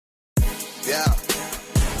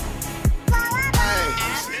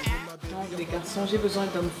Donc les garçons, j'ai besoin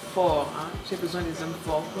d'hommes forts, hein. J'ai besoin des hommes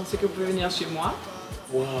forts. Vous pensez que vous pouvez venir chez moi?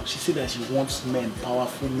 Wow, she said that she wants men,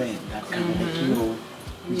 powerful men, that kind of like, you know,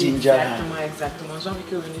 ginger. Exactement. J'ai envie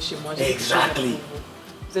que vous veniez chez moi. Exactly.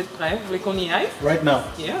 Vous êtes prêts? Vous voulez qu'on y aille? Right now.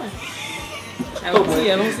 Yeah. Allons-y,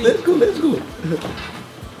 allons-y. Let's go, let's go.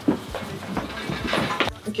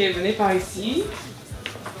 Ok, venez par ici.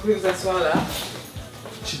 Vous pouvez vous asseoir là.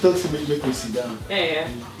 She talks to me, make me sit down.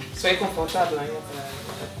 Soyez confortable. Hein.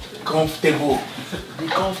 Comfortable. Be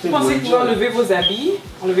comfortable. Vous pensez que vous enlevez vos habits?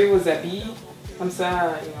 Enlevez vos habits. Comme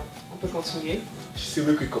ça, on peut continuer. She said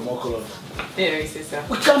make we come on color. Oui, c'est ça.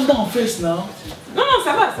 Well, calm down first now. Non, non,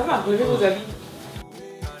 ça va. Enlevez vos habits.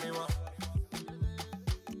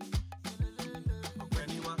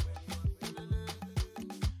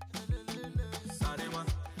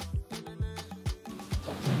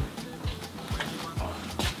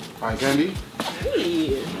 Fine candy?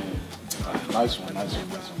 Hey. Nice one.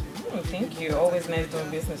 Oh, thank you. Always nice doing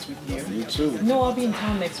business with you. You too. No, I'll be in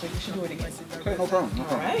town next week. We should do it again. Okay, no problem.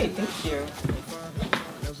 All right, thank you.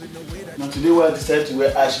 Now today we decided to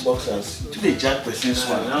wear ash boxers. Today Jack person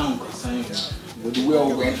swag. Now but the way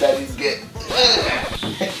we went that is get.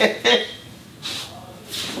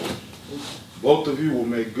 Both of you will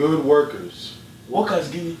make good workers. Workers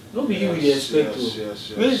give me. Don't be you with the expect to.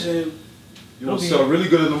 Yes. Listen. You will sell really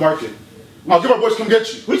good in the market. I'll get my boys to come get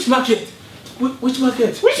you. Which market? Which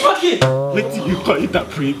market? Which market? Wait till you call it a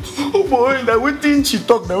print. Oh boy, that one thing she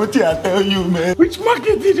talk, that one thing I tell you, man. Which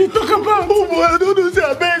market did you talk about? Oh boy, I don't know, say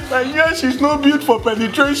I beg, and yeah, she's not built for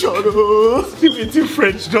penetration. Oh, if it's in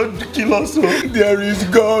French, don't kill us. Oh. There is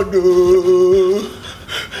God, oh.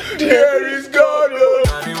 There is God, oh.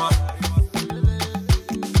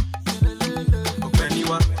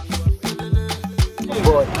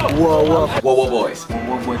 WoWo Boyz.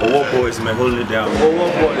 WoWo Boyz, man, holding it down.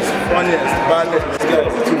 WoWo Boyz, funniest, baddest. This guy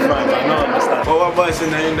is too fine, man. I don't understand. WoWo Boyz in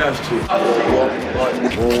the industry.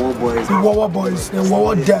 WoWo Boyz. WoWo Boyz and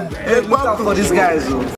WoWo Dad. Hey, welcome for these guys, though.